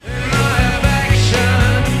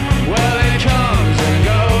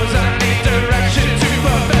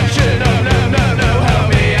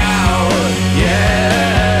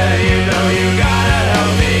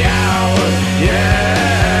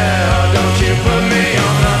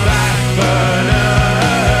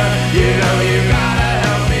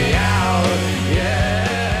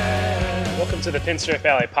to the Pinstripe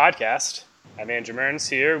Valley podcast. I'm Andrew Mearns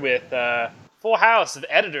here with a full house of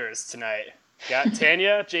editors tonight. Got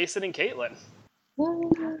Tanya, Jason, and Caitlin.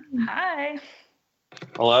 Hi.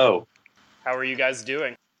 Hello. How are you guys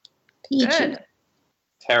doing? Good.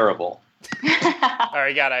 Terrible. All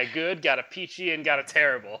right, got a good, got a peachy, and got a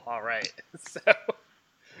terrible. All right. So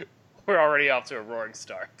we're already off to a roaring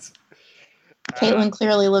start. Caitlin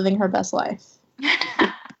clearly living her best life.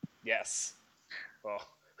 Yes. Well,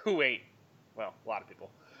 who ain't? Well, a lot of people.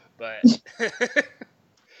 But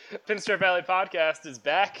Pinstripe Valley podcast is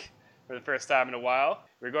back for the first time in a while.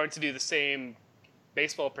 We're going to do the same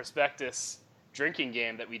baseball prospectus drinking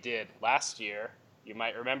game that we did last year. You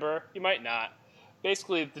might remember, you might not.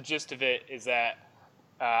 Basically, the gist of it is that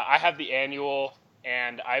I have the annual,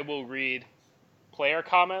 and I will read player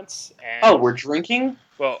comments. And, Oh, we're drinking?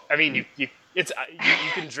 well, I mean, you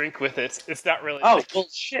can drink with it. It's not really. Oh, well,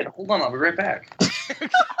 shit. Hold on. I'll be right back.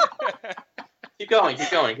 Keep going.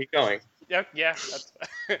 Yeah. That's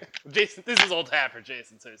Jason. This is old hat for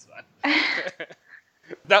Jason, so it's fine.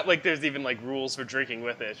 Not like there's even like rules for drinking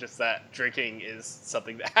with it. It's just that drinking is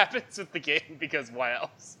something that happens with the game because why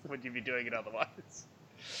else would you be doing it otherwise?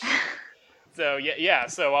 So yeah.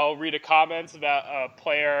 So I'll read a comment about a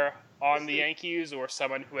player on the Yankees or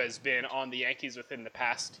someone who has been on the Yankees within the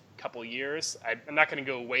past couple years. I'm not going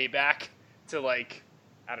to go way back to like,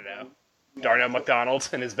 I don't know, Darnell McDonald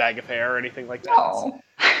and his bag of hair or anything like that. Oh.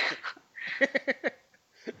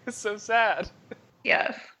 It's so sad.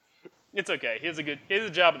 Yes. It's okay. He has a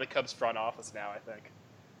job in the Cubs front office now, I think.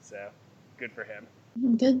 So, good for him.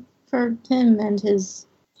 Good for him and his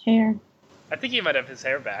hair. I think he might have his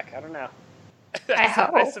hair back. I don't know. I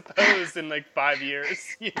hope. I suppose in like 5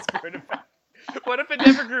 years he's grown it back. What if it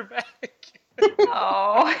never grew back?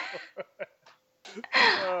 Oh.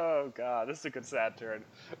 Oh god, this is a good sad turn.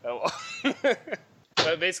 Oh, well.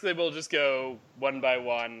 But basically we'll just go one by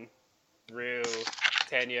one through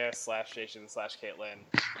Tanya/Jason/Caitlin.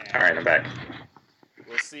 Alright, I'm back.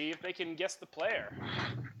 We'll see if they can guess the player.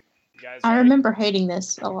 You guys I ready? remember hating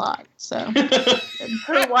this a lot, so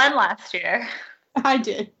Who won last year? I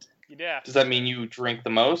did. Yeah. Does that mean you drink the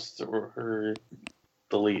most or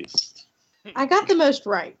the least? I got the most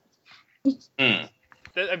right. Hmm.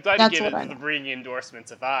 I'm glad That's you gave what it I the know. ringing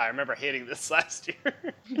endorsements of I remember hating this last year.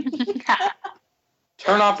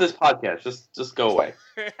 Turn off this podcast. Just go away.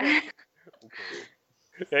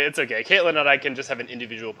 It's okay. Caitlin and I can just have an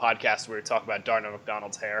individual podcast where we talk about Darnell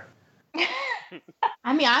McDonald's hair.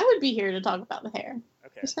 I mean, I would be here to talk about the hair.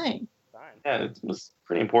 Okay, Just saying. fine. Yeah, it was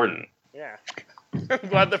pretty important. Yeah. I'm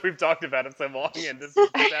glad that we've talked about it so long in this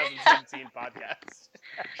 2017 podcast.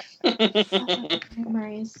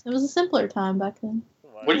 Memories. It was a simpler time back then.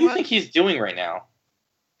 What do you think he's doing right now?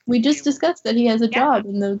 We just discussed that he has a Yeah. job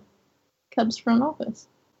in the Cubs front office.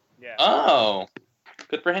 Yeah. Oh,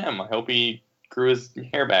 good for him. I hope he grew his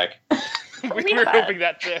hair back. we were hoping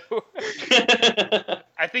that too.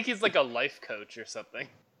 I think he's like a life coach or something.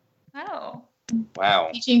 Oh.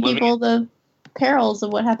 Wow. Teaching Living- people the perils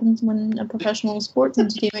of what happens when a professional sports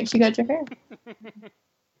entity makes you cut your hair.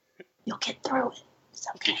 You'll get through it. It's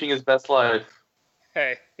okay. Teaching his best life.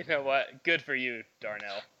 Hey, you know what? Good for you,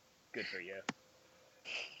 Darnell. Good for you.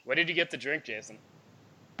 What did you get to drink, Jason?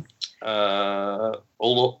 Old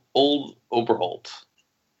Oberholt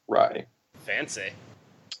rye. Fancy.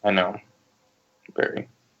 I know. Very.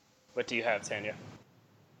 What do you have, Tanya?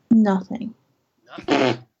 Nothing.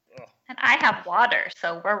 Nothing. And I have water,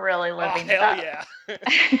 so we're really Oh, living it hell up. yeah.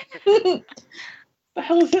 The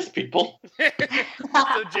hell is this, people?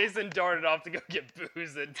 So Jason darted off to go get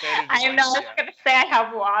booze and Tanya just I like, know I was yeah. going to say I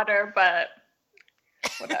have water, but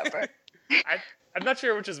whatever. I'm not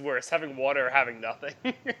sure which is worse, having water or having nothing.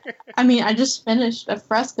 I mean, I just finished a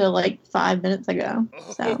fresco like 5 minutes ago.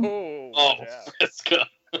 So, Oh, yeah. let's go.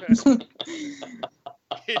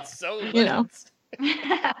 It's so lit. You know.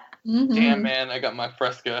 mhm. Damn, man, I got my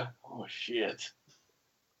Fresca. Oh, shit.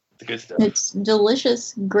 It's good stuff. It's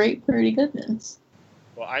delicious, grapefruity goodness.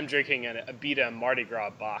 Well, I'm drinking an Abita Mardi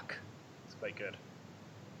Gras Bock. It's quite good.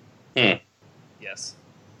 Hmm. Yes.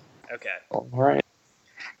 Okay. All right.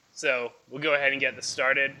 So we'll go ahead and get this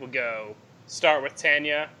started. We'll start with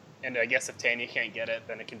Tanya, and I guess if Tanya can't get it,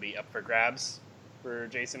 then it can be up for grabs for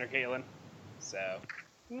Jason or Caitlin. So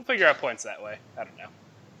we'll figure out points that way. I don't know.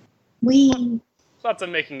 We Lots of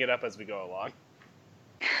making it up as we go along.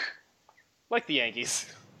 Like the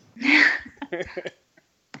Yankees.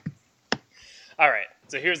 Alright,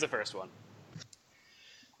 so here's the first one.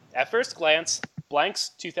 At first glance, Blank's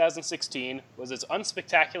 2016 was as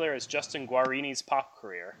unspectacular as Justin Guarini's pop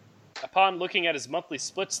career. Upon looking at his monthly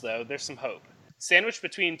splits, though, there's some hope. Sandwiched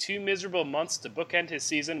between 2 miserable months to bookend his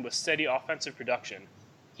season with steady offensive production.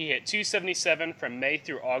 He hit .277 from May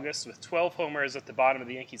through August with 12 homers at the bottom of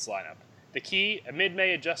the Yankees lineup. The key, a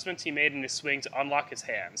mid-May adjustment he made in his swing to unlock his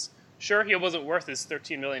hands. Sure, he wasn't worth his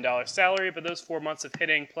 $13 million salary, but those 4 months of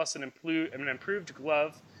hitting plus an improved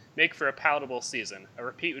glove make for a palatable season. A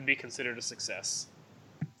repeat would be considered a success.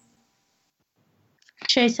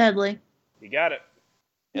 Chase Headley. You got it.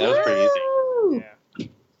 Yeah, that was pretty easy. Woo! Yeah.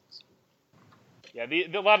 Yeah,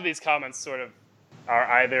 a lot of these comments sort of are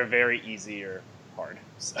either very easy or hard.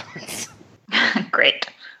 So, Great.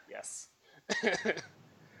 yes.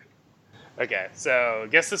 Okay, so I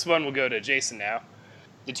guess this one will go to Jason now.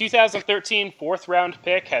 The 2013 fourth-round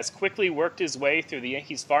pick has quickly worked his way through the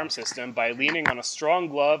Yankees farm system by leaning on a strong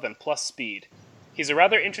glove and plus speed. He's a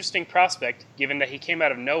rather interesting prospect, given that he came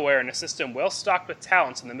out of nowhere in a system well stocked with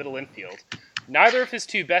talents in the middle infield. Neither of his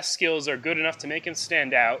two best skills are good enough to make him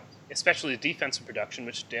stand out, especially defensive production,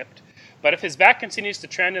 which dipped. But if his bat continues to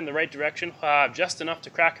trend in the right direction, he'll have just enough to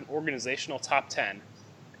crack an organizational top 10.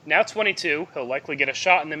 Now 22, he'll likely get a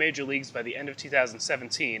shot in the major leagues by the end of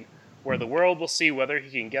 2017, where the world will see whether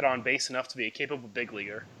he can get on base enough to be a capable big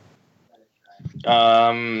leaguer.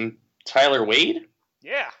 Tyler Wade?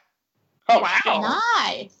 Yeah. Oh, Wow. shit.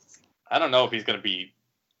 Nice. I don't know if he's going to be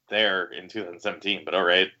there in 2017, but all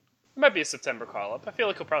right. It might be a September call-up. I feel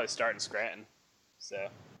like he'll probably start in Scranton. So.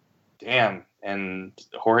 Damn. And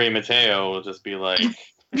Jorge Mateo will just be like,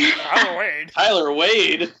 Tyler Wade. Tyler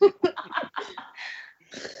Wade?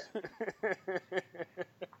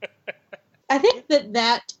 I think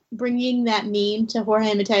that bringing that meme to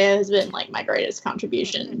Jorge Mateo has been like my greatest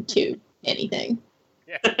contribution to anything.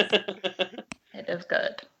 Yeah. It is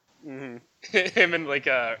good. Mm-hmm. Him and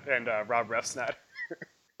Rob Refsnat.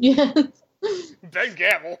 Yes. Ben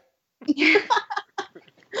Gamble.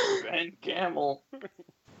 Ben Gamble.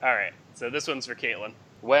 All right, so this one's for Caitlin.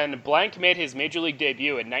 When Blank made his major league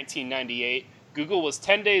debut in 1998, Google was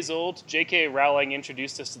 10 days old, J.K. Rowling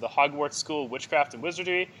introduced us to the Hogwarts School of Witchcraft and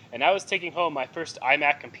Wizardry, and I was taking home my first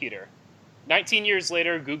iMac computer. 19 years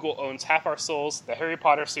later, Google owns Half Our Souls, the Harry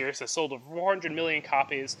Potter series has sold over 400 million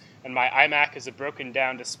copies, and my iMac is a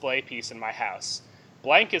broken-down display piece in my house.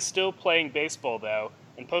 Blank is still playing baseball, though,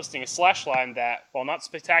 and posting a slash line that, while not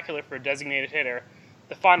spectacular for a designated hitter,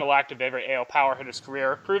 the final act of every AL power hitter's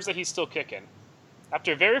career, proves that he's still kicking.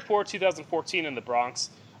 After a very poor 2014 in the Bronx,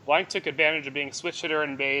 Blank took advantage of being a switch hitter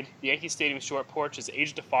and made the Yankee Stadium short porch his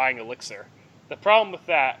age-defying elixir. The problem with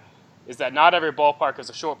that is that not every ballpark is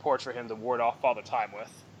a short porch for him to ward off Father Time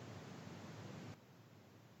with.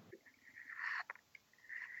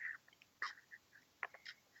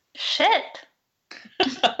 Shit.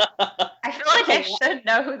 I feel like I should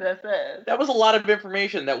know who this is. That was a lot of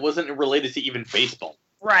information that wasn't related to even baseball.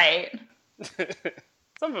 Right.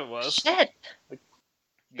 Some of it was. Shit.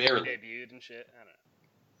 Barely. Debuted and shit. I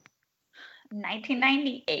don't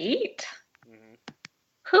 1998? know. Mm-hmm.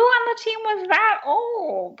 Who on the team was that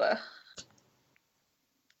old?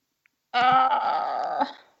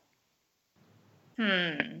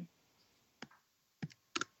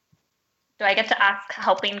 Do I get to ask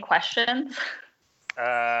helping questions?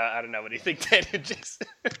 I don't know. What do you think, Dan and Jason?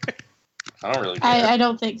 I don't really care. I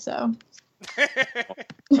don't think so.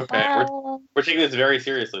 Okay, we're taking this very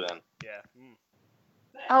seriously then. Yeah. Mm.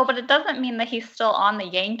 Oh, but it doesn't mean that he's still on the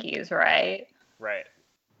Yankees, right? Right.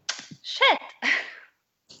 Shit.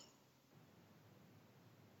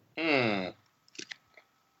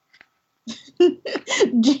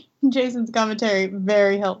 Jason's commentary,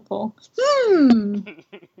 very helpful. I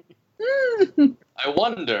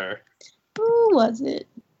wonder. Who was it?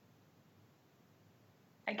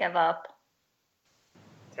 I give up.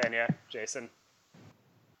 Tanya, Jason.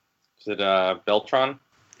 Is it Beltran?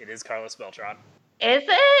 It is Carlos Beltran. Is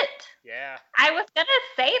it? Yeah. I was gonna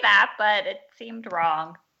say that, but it seemed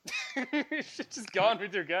wrong. You should just go on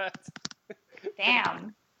with your gut.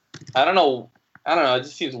 Damn. I don't know. It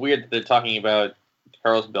just seems weird that they're talking about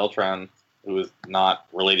Carlos Beltran, who is not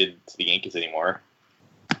related to the Yankees anymore.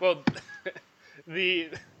 Well, the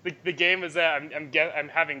game is that I'm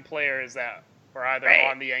having players that are either Right.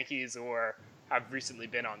 on the Yankees or have recently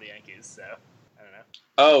been on the Yankees. So I don't know.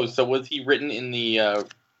 Oh, so was he written in the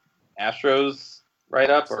Astros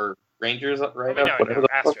write-up or Rangers write-up? No, Whatever the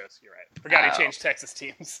fuck? Astros. You're right. Forgot Oh. he changed Texas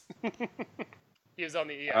teams. He was on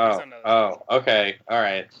the. Yeah, he was on those Oh, okay. All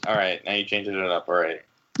right. Now you changed it up. All right.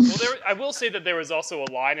 Well, I will say that there was also a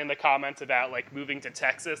line in the comments about like moving to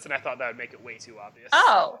Texas, and I thought that would make it way too obvious.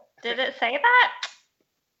 Oh, did it say that?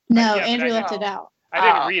 No, Yeah, but Andrew I left know. it out. I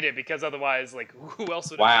didn't Oh. read it because otherwise, like, who else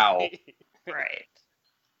would? Wow. It be? Right.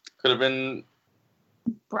 Could have been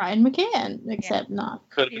Brian McCann, except not.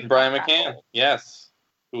 Could have been Brian McCann. Yes,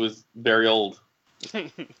 who was very old.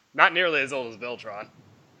 Not nearly as old as Beltran.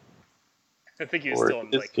 I think he was Or still in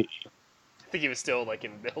is like. he? I think he was still like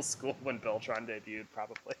in middle school when Beltron debuted,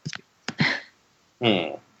 probably.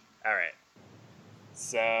 Hmm. All right.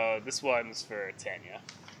 So this one's for Tanya.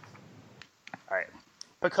 All right.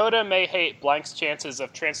 Pacoda may hate Blank's chances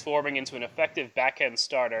of transforming into an effective back-end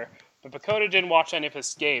starter, but Pacoda didn't watch any of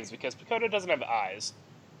his games because Pacoda doesn't have eyes.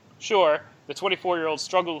 Sure, the 24-year-old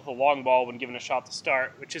struggled with the long ball when given a shot to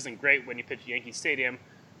start, which isn't great when you pitch Yankee Stadium,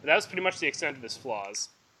 but that was pretty much the extent of his flaws.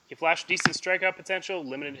 He flashed decent strikeout potential,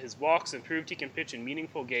 limited his walks, and proved he can pitch in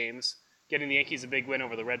meaningful games, getting the Yankees a big win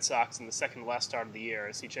over the Red Sox in the second-to-last start of the year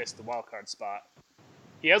as he chased the wild-card spot.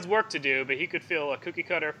 He has work to do, but he could fill a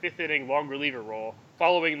cookie-cutter fifth-inning long reliever role,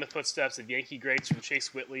 following in the footsteps of Yankee greats from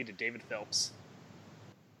Chase Whitley to David Phelps.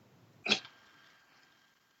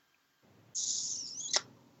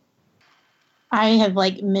 I have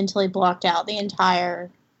like mentally blocked out the entire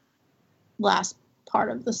last part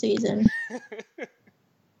of the season.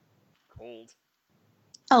 Cold.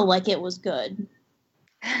 Oh, like it was good.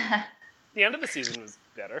 The end of the season was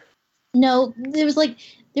better. No, there was like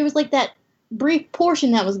that brief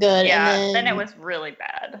portion that was good. Yeah, and then it was really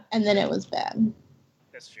bad. And then it was bad.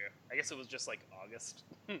 That's true. I guess it was just like August.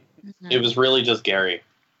 It was really just Gary.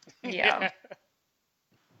 Yeah.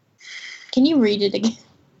 Can you read it again?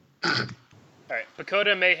 Alright,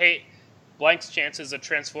 Pacoda may hate Blank's chances of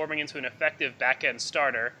transforming into an effective back-end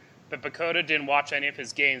starter, but Pacoda didn't watch any of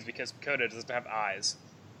his games because Pacoda doesn't have eyes.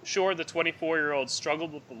 Sure, the 24-year-old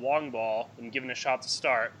struggled with the long ball when given a shot to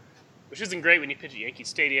start, which isn't great when you pitch at Yankee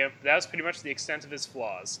Stadium, but that was pretty much the extent of his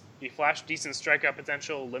flaws. He flashed decent strikeout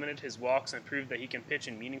potential, limited his walks, and proved that he can pitch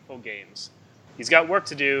in meaningful games. He's got work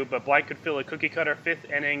to do, but Blank could fill a cookie-cutter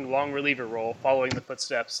fifth-inning long reliever role following the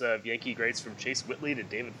footsteps of Yankee greats from Chase Whitley to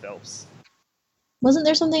David Phelps. Wasn't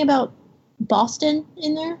there something about Boston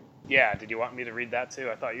in there? Yeah, did you want me to read that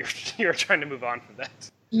too? I thought you were trying to move on from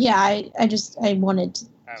that. Yeah, I wanted to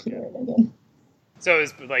hear it again. So it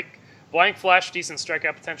was like, Blank flashed decent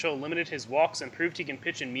strikeout potential, limited his walks, and proved he can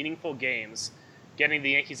pitch in meaningful games, getting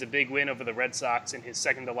the Yankees a big win over the Red Sox in his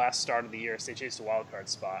second-to-last start of the year as they chased a wild-card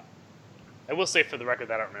spot. I will say for the record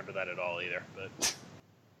that I don't remember that at all either, but...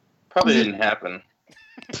 Probably didn't happen.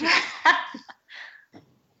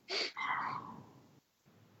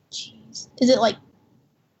 Jeez. Is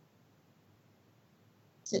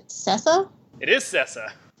it Sessa? It is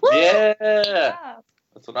Sessa. What? Yeah, Yeah,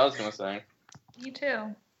 that's what I was gonna say. me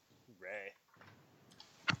too. Ray.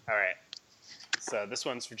 Alright. So this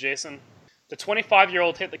one's for Jason. The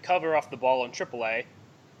 25-year-old hit the cover off the ball in AAA,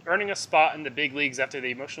 earning a spot in the big leagues after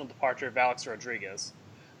the emotional departure of Alex Rodriguez.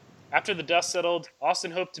 After the dust settled,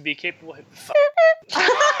 Austin hoped to be capable...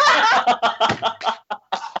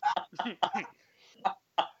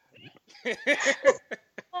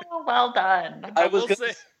 Oh, well done. I was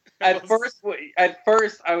gonna At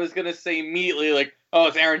first, I was gonna say immediately like, "Oh,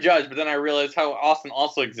 it's Aaron Judge," but then I realized how Austin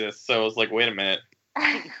also exists. So I was like, "Wait a minute."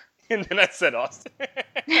 And then I said Austin.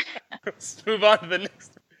 Let's move on to the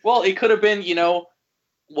next. Well, it could have been,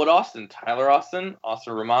 what Austin? Tyler Austin?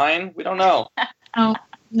 Austin Romine? We don't know. Oh,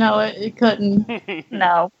 no, it couldn't.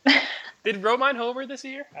 No. Did Romine homer this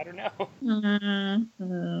year? I don't know.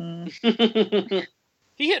 Mm-hmm.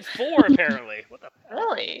 He hit 4 apparently. What the hell?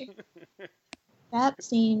 Really? That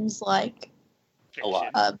seems like A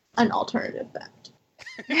lot. an alternative fact.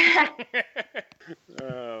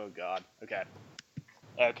 Oh god.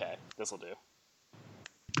 Okay, this'll do.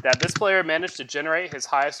 That this player managed to generate his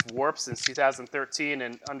highest WARP since 2013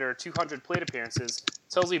 and under 200 plate appearances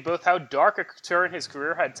tells you both how dark a turn his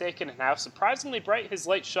career had taken and how surprisingly bright his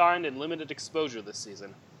light shined in limited exposure this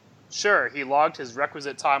season. Sure, he logged his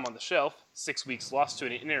requisite time on the shelf, 6 weeks lost to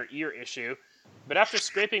an inner ear issue, but after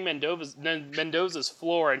scraping Mendoza's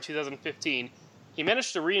floor in 2015, he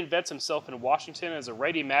managed to reinvent himself in Washington as a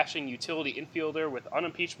righty-mashing utility infielder with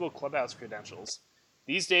unimpeachable clubhouse credentials.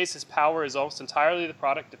 These days, his power is almost entirely the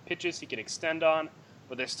product of pitches he can extend on,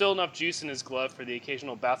 but there's still enough juice in his glove for the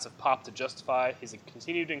occasional bouts of pop to justify his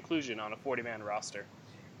continued inclusion on a 40-man roster.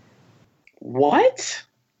 What?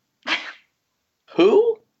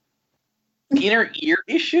 Who? Inner ear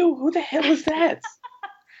issue? Who the hell is that?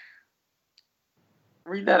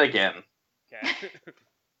 Read that again. Okay.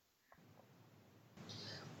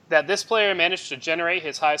 That this player managed to generate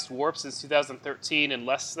his highest WARP since 2013 in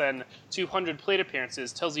less than 200 plate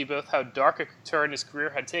appearances tells you both how dark a turn his career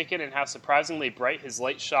had taken and how surprisingly bright his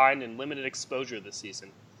light shined in limited exposure this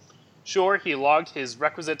season. Sure, he logged his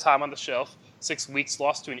requisite time on the shelf, 6 weeks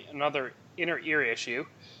lost to another inner ear issue,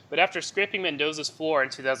 but after scraping Mendoza's floor in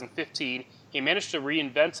 2015, He managed to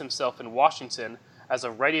reinvent himself in Washington as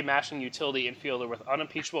a righty-mashing utility infielder with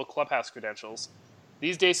unimpeachable clubhouse credentials.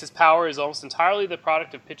 These days, his power is almost entirely the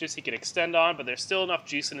product of pitches he can extend on, but there's still enough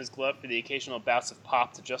juice in his glove for the occasional bouts of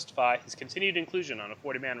pop to justify his continued inclusion on a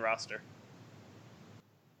 40-man roster.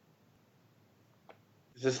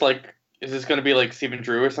 Is this going to be like Stephen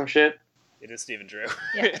Drew or some shit? It is Stephen Drew.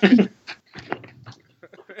 Yeah.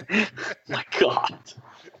 My God.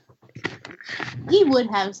 He would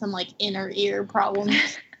have some like inner ear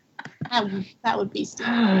problems. That would be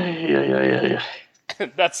stupid. Yeah.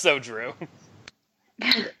 That's so Drew.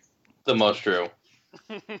 The most Drew.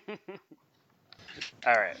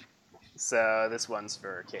 Alright, so this one's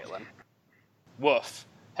for Caitlin. Woof.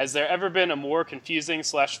 Has there ever been a more confusing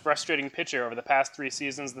 / frustrating pitcher over the past 3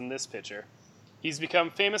 seasons than this pitcher? He's become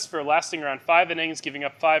famous for lasting around 5 innings, giving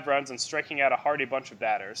up 5 runs, and striking out a hearty bunch of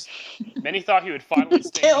batters. Many thought he would finally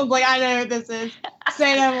stay... Caleb's like, I know who this is.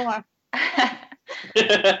 Say no more. Do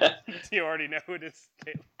you already know who it is,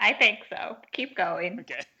 Caitlin? I think so. Keep going.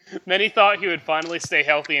 Okay. Many thought he would finally stay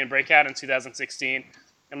healthy and break out in 2016,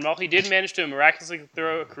 and while he did manage to miraculously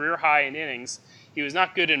throw a career high in innings, he was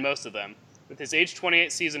not good in most of them. With his age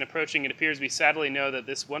 28 season approaching, it appears we sadly know that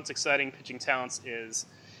this once exciting pitching talent is...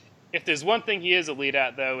 If there's one thing he is elite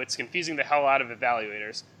at, though, it's confusing the hell out of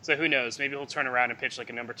evaluators. So who knows, maybe he'll turn around and pitch like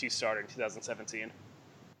a number 2 starter in 2017.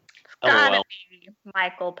 Gotta LOL. be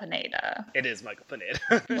Michael Pineda. It is Michael Pineda.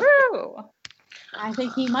 Woo! I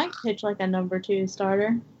think he might pitch like a number 2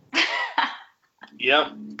 starter.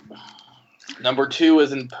 Yep. Number 2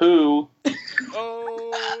 is in Pooh.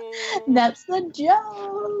 Oh! That's the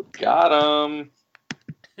joke. Got him.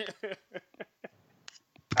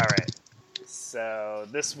 Alright, so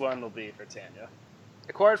this one will be for Tanya.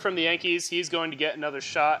 Acquired from the Yankees, he's going to get another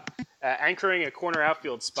shot at anchoring a corner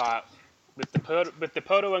outfield spot with the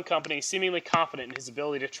Poto and company seemingly confident in his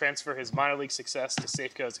ability to transfer his minor league success to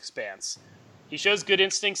Safeco's expanse. He shows good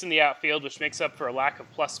instincts in the outfield, which makes up for a lack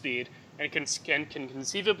of plus speed, and can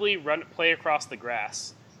conceivably play across the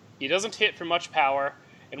grass. He doesn't hit for much power,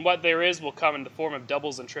 and what there is will come in the form of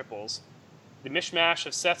doubles and triples. The mishmash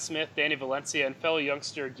of Seth Smith, Danny Valencia, and fellow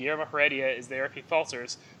youngster Guillermo Heredia is there if he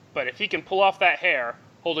falters, but if he can pull off that hair,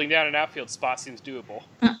 holding down an outfield spot seems doable.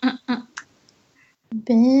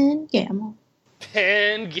 Ben Gamble.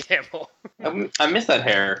 Ben Gamble. I miss that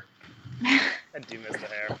hair. I do miss the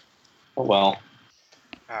hair. Oh well.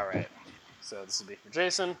 Alright, so this will be for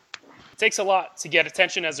Jason. It takes a lot to get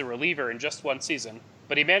attention as a reliever in just one season,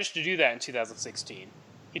 but he managed to do that in 2016.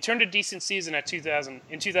 He turned a decent season in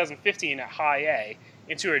 2015 at High A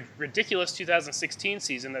into a ridiculous 2016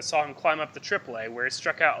 season that saw him climb up to AAA, where he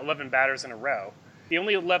struck out 11 batters in a row. The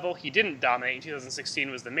only level he didn't dominate in 2016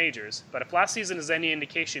 was the majors, but if last season is any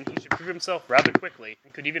indication, he should prove himself rather quickly,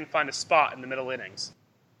 and could even find a spot in the middle innings.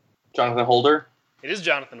 Jonathan Holder? It is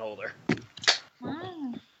Jonathan Holder.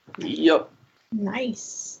 Wow. Yep.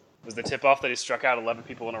 Nice. Was the tip-off that he struck out 11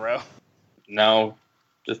 people in a row? No,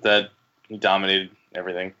 just that he dominated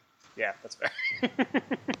everything. Yeah, that's fair.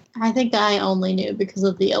 I think I only knew because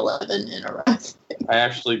of the 11 in a row. I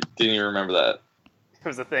actually didn't even remember that. It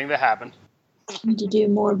was a thing that happened. Need to do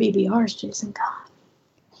more BBRs, Jason.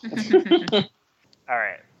 God.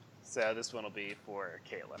 Alright, so this one will be for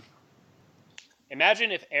Caitlin.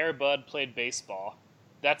 Imagine if Air Bud played baseball.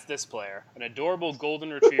 That's this player, an adorable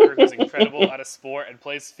golden retriever who's incredible at a sport and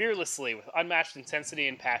plays fearlessly with unmatched intensity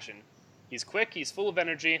and passion. He's quick, he's full of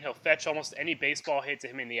energy, and he'll fetch almost any baseball hit to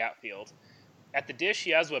him in the outfield. At the dish,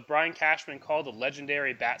 he has what Brian Cashman called a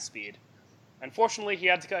legendary bat speed. Unfortunately, he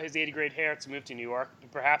had to cut his 80-grade hair to move to New York,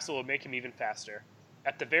 but perhaps it will make him even faster.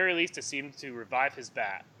 At the very least, it seemed to revive his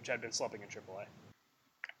bat, which had been slumping in AAA.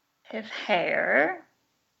 His hair.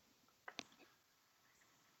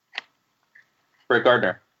 Brett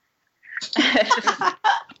Gardner. That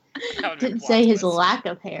would be Didn't plot say his twist. lack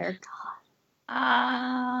of hair.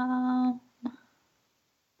 I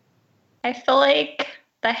feel like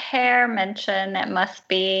the hair mention, it must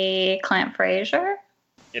be Clint Frazier.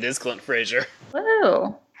 It is Clint Frazier.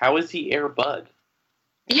 Woo. How is he Air Bud?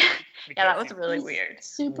 Yeah, that was Because really He's weird.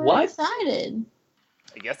 Super What? excited.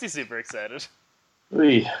 I guess he's super excited.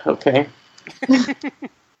 Oy, okay.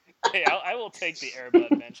 Hey, I will take the Air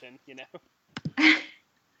Bud mention, you know?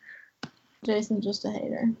 Jason's just a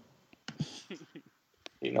hater.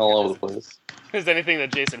 Eating all over the place. If there's anything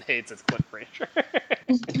that Jason hates, it's Clint Frazier.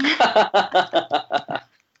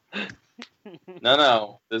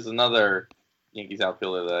 No. There's another Yankees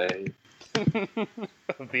outfielder that I hate.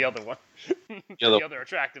 The other one. The other- The other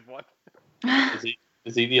attractive one.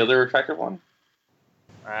 Is he the other attractive one?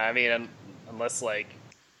 I mean, unless, like,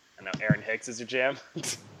 I don't know, Aaron Hicks is your jam.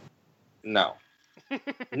 No.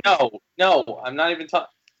 No. No, I'm not even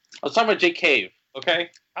talking. I was talking about Jake Cave.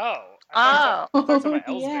 Okay. Oh. Oh. I thought you were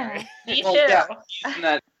talking Yeah. about Me Well, too. yeah, he's in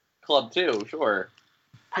that club too. Sure.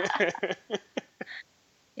 Ellsbury.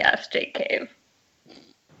 Yes, Jake Cave.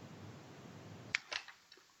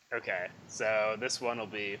 Okay, so this one will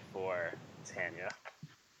be for Tanya.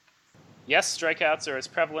 Yes, strikeouts are as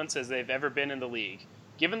prevalent as they've ever been in the league.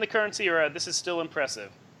 Given the current era, this is still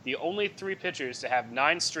impressive. The only 3 pitchers to have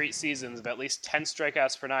 9 straight seasons of at least 10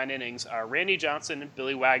 strikeouts per 9 innings are Randy Johnson,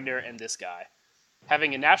 Billy Wagner, and this guy.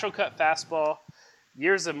 Having a natural cut fastball,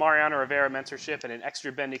 years of Mariano Rivera mentorship, and an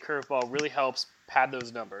extra bendy curveball really helps pad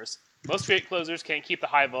those numbers. Most great closers can't keep the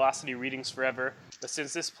high velocity readings forever, but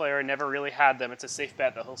since this player never really had them, it's a safe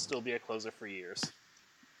bet that he'll still be a closer for years.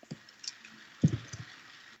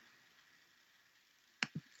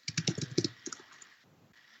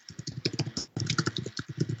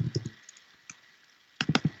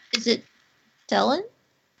 Is it Dylan?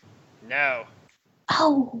 No.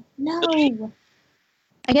 Oh, no.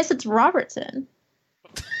 I guess it's Robertson.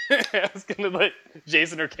 I was gonna let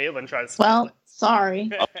Jason or Caitlin try to spell Well, it.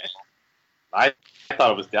 sorry. I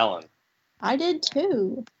thought it was Dellen. I did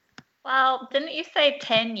too. Well, didn't you say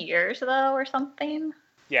 10 years, though, or something?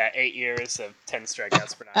 Yeah, 8 years of 10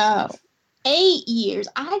 strikeouts per 9 Oh. innings. 8 years.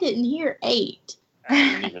 I didn't hear 8.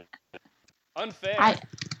 Unfair.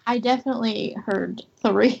 I definitely heard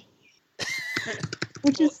 3.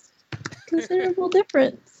 Which is considerable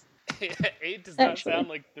difference. 8 does not Actually. sound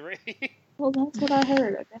like 3. Well, that's what I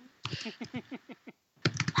heard, okay?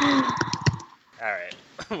 Alright.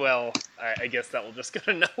 Well, I guess that will just go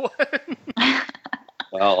to no one.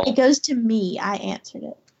 Well, It goes to me. I answered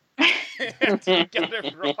it. You got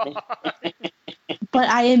it wrong. But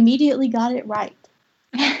I immediately got it right.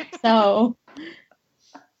 So,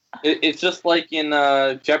 it's just like in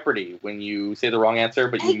Jeopardy when you say the wrong answer,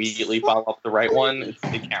 but you immediately follow up the right one.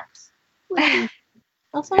 It counts. that's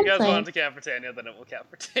If what you guys I'm saying. want it to count for Tanya, then it will count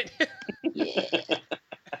for Tanya. Yeah.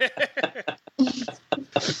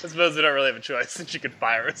 I suppose we don't really have a choice since you could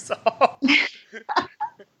fire us all. No,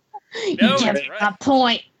 You it's get right. my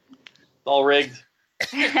point. It's all rigged.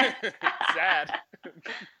 Sad.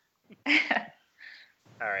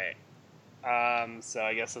 Alright. So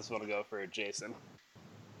I guess this one will go for Jason.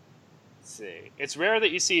 Let's see. It's rare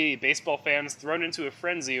that you see baseball fans thrown into a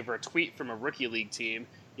frenzy over a tweet from a rookie league team,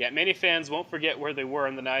 yet many fans won't forget where they were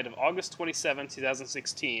on the night of August 27,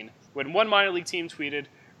 2016, when one minor league team tweeted,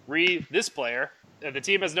 "Re this player. The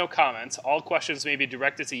team has no comments. All questions may be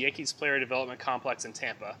directed to Yankees Player Development Complex in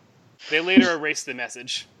Tampa." They later erased the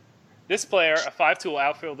message. This player, a 5-tool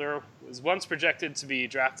outfielder, was once projected to be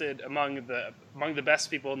drafted among the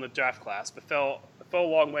best people in the draft class, but fell a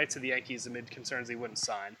long way to the Yankees amid concerns he wouldn't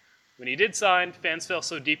sign. When he did sign, fans fell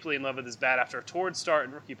so deeply in love with his bat after a torrid start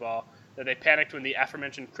in rookie ball that they panicked when the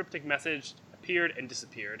aforementioned cryptic message appeared and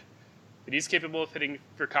disappeared. But he's capable of hitting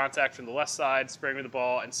for contact from the left side, spraying with the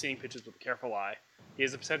ball, and seeing pitches with a careful eye. He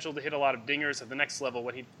has the potential to hit a lot of dingers at the next level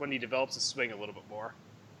when he develops his swing a little bit more.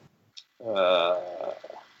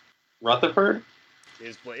 Rutherford?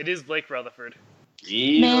 It is Blake Rutherford.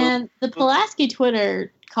 Yeah. Man, the Pulaski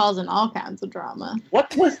Twitter causing all kinds of drama.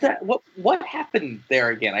 What was that? What happened there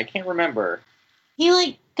again? I can't remember.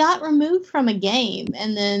 He got removed from a game,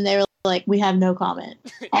 and then they were like, "We have no comment.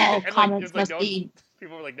 All And, comments it was must be.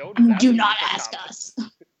 People were like, no one is Do asking not you for ask comments."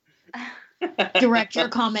 us. Direct your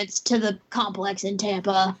comments to the complex in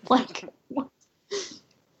Tampa. Like,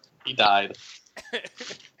 He died.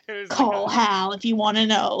 It was call like, Hal if you want to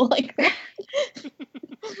know. Like,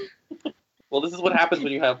 Well, this is what happens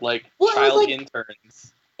when you have Well, it child was like-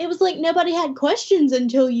 interns. it was like nobody had questions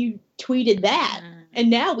until you tweeted that, and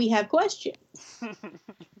now we have questions. There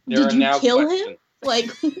Did are you now kill questions. him? Like,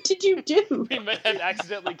 what did you do? We may have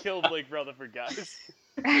accidentally killed Blake Rutherford, guys.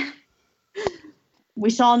 We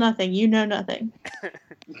saw nothing. You know nothing.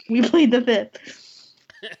 We plead the fifth.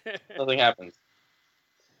 Nothing happens.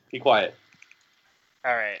 Be quiet.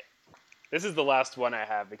 All right. This is the last one I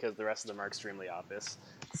have because the rest of them are extremely obvious.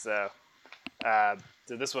 So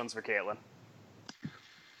this one's for Caitlin.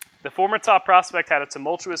 The former top prospect had a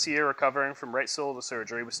tumultuous year recovering from right shoulder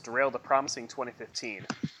surgery, which derailed a promising 2015.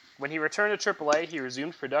 When he returned to AAA, he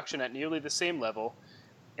resumed production at nearly the same level,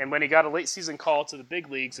 and when he got a late-season call to the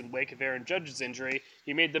big leagues in wake of Aaron Judge's injury,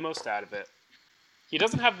 he made the most out of it. He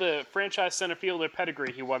doesn't have the franchise center fielder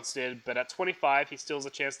pedigree he once did, but at 25, he still has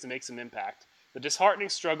a chance to make some impact. The disheartening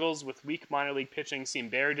struggles with weak minor league pitching seem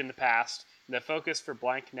buried in the past, and the focus for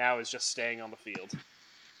Blank now is just staying on the field.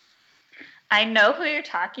 I know who you're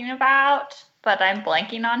talking about, but I'm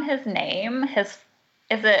blanking on his name. Is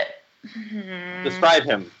it? Describe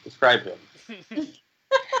him. Describe him.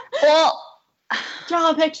 Well, Draw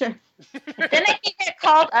a picture. Didn't he get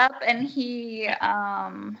called up and he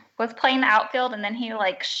was playing the outfield and then he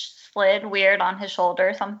like slid weird on his shoulder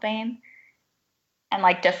or something and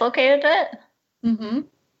like dislocated it? Mm-hmm.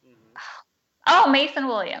 Oh, Mason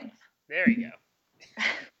Williams. There you go.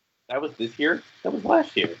 That was this year? That was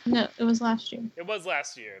last year. No, it was last year. It was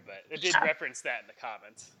last year, but it did reference that in the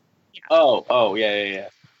comments. Oh, yeah.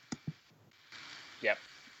 Yep.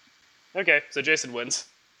 Okay, so Jason wins.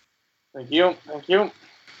 Thank you.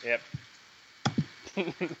 Yep.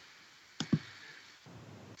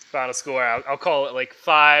 Final score, I'll call it like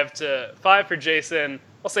 5 for Jason.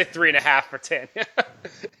 I'll say 3.5 for Tanya.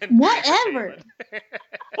 And 3 for Whatever.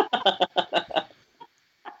 Caitlin.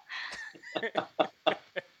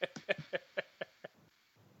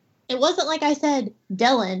 It wasn't like I said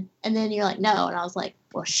Dylan, and then you're like, no, and I was like,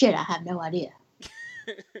 well, shit, I have no idea.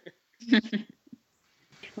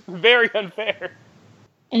 Very unfair.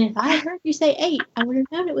 And if I had heard you say 8, I would have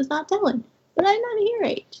known it was not Dylan. But I did not hear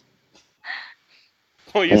 8.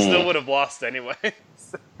 Well, you still would have lost anyway. You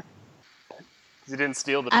didn't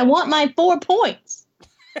steal the. I want my 4 points.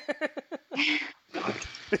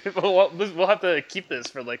 We'll have to keep this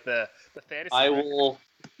for like the fantasy. I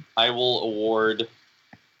will award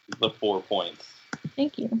the 4 points.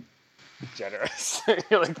 Thank you. Generous.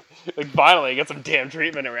 like finally get some damn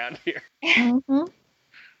treatment around here. Mm-hmm.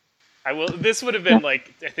 I will. This would have been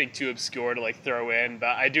like I think too obscure to like throw in, but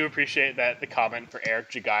I do appreciate that the comment for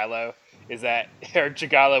Eric Jagielo is that Eric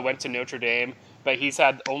Jagielo went to Notre Dame, but he's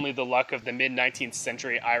had only the luck of the mid-19th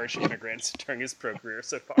century Irish immigrants during his pro career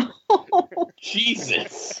so far.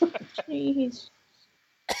 Jesus. Jeez.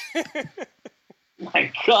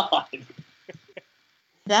 My God.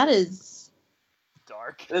 That is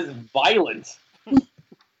Dark. This is violent.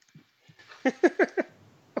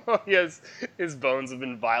 Oh, yes, his bones have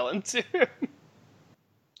been violent too. well,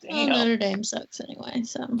 Damn. Notre Dame sucks anyway,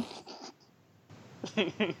 so.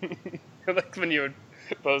 Like when you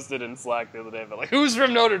posted in Slack the other day, but like, who's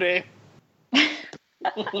from Notre Dame?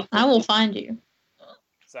 I will find you.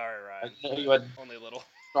 Sorry, I Ryan. know you had Only a little.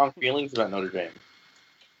 strong feelings about Notre Dame.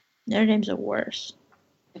 Notre Dame's the worst.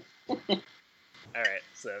 All right.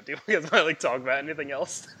 So, do you guys want to like talk about anything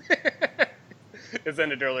else? It's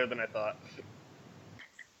ended earlier than I thought.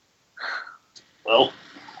 Well,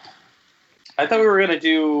 I thought we were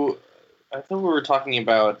talking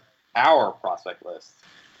about our prospect list.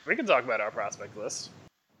 We can talk about our prospect list.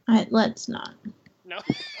 Alright, let's not. No.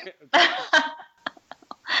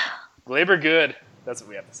 Glaber Good. That's what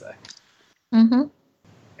we have to say. Mm-hmm.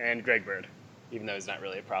 And Greg Bird, even though he's not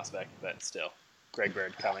really a prospect, but still, Greg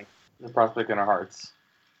Bird coming. The prospect in our hearts.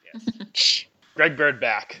 Yes. Greg Bird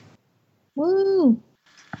back. Woo!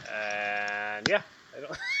 And yeah, I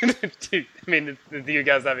don't. Do you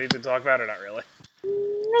guys have anything to talk about or not really?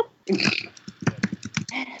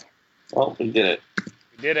 Well, we did it.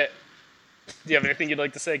 We did it. Do you have anything you'd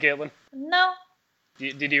like to say, Caitlin? No.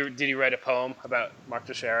 Did you write a poem about Mark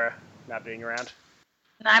Teixeira not being around?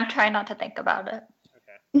 I'm trying not to think about it.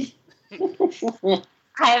 Okay.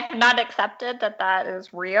 I have not accepted that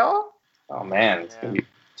is real. Oh man, it's gonna be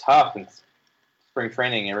tough in spring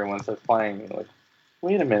training. Everyone starts playing. You're like,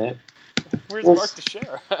 wait a minute. Where's Mark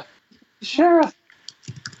Teixeira? Sheriff.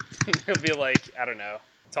 He'll be like, I don't know,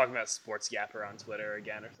 talking about Sports Yapper on Twitter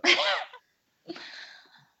again or something.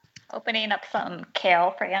 Opening up some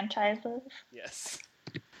Kale franchises. Yes.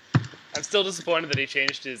 I'm still disappointed that he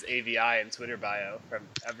changed his AVI and Twitter bio from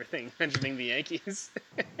everything mentioning the Yankees.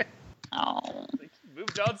 Oh. Like, he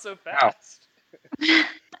moved on so fast.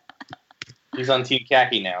 He's on Team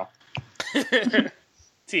Khaki now.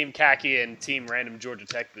 Team Khaki and Team Random Georgia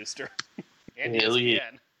Tech Booster. And Hell ESPN. yeah.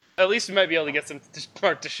 At least we might be able to get some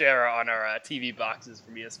Mark Teixeira on our TV boxes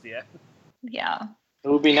from ESPN. Yeah. It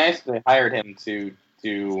would be nice if they hired him to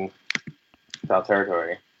do South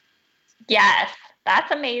Territory. Yes.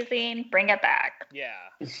 That's amazing. Bring it back.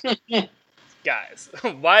 Yeah. Guys,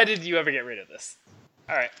 why did you ever get rid of this?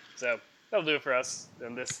 Alright, so that'll do it for us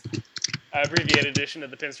in this abbreviated edition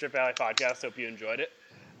of the Pinstripe Alley podcast. Hope you enjoyed it.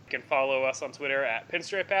 You can follow us on Twitter at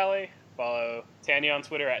Pinstripe Alley. Follow Tanya on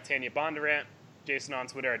Twitter at Tanya Bondurant. Jason on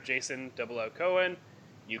Twitter at Jason00 Cohen.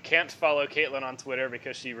 You can't follow Caitlin on Twitter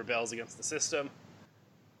because she rebels against the system.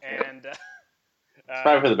 And It's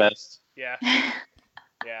probably for the best. yeah.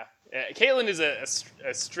 Yeah. Caitlin is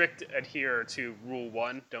a strict adherer to Rule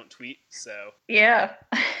 1, don't tweet, so Yeah.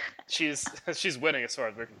 she's winning as far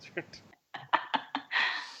as we're concerned.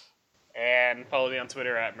 And follow me on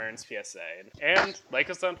Twitter at MernsPSA. And like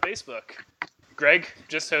us on Facebook. Greg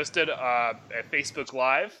just hosted a Facebook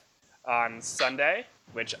Live on Sunday,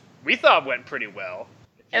 which we thought went pretty well.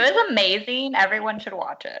 It was amazing. Everyone should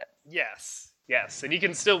watch it. Yes. Yes, and you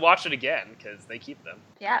can still watch it again because they keep them.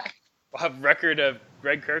 Yeah. We'll have record of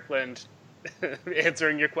Greg Kirkland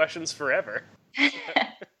answering your questions forever.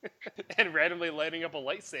 And randomly lighting up a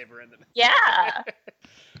lightsaber in them. Yeah.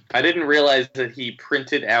 I didn't realize that he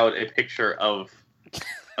printed out a picture of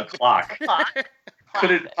a clock.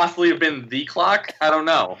 Could it possibly have been the clock? I don't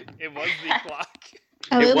know. It was the clock.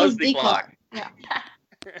 Oh, It was the clock. Yeah.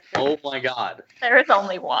 Oh my god. There is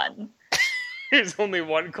only one. There's only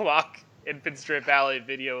one clock in Pinstripe Alley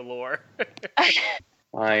video lore.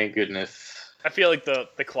 My goodness. I feel like the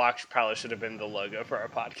clock probably should have been the logo for our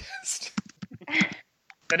podcast.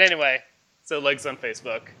 But anyway, so Legs on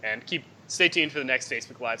Facebook, and stay tuned for the next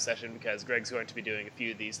Facebook Live session because Greg's going to be doing a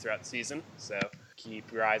few of these throughout the season. So keep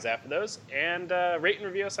your eyes out for those, and rate and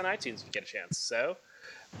review us on iTunes if you get a chance. So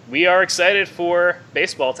we are excited for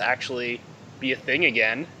baseball to actually be a thing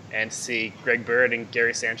again and see Greg Bird and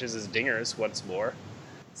Gary Sanchez's dingers once more.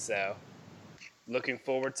 So looking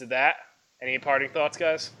forward to that. Any parting thoughts,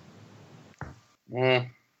 guys? Let's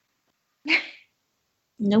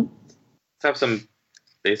Nope. have some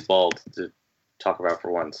baseball to talk about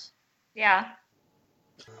for once. Yeah.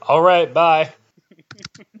 All right, bye.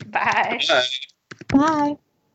 Bye. Bye. Bye.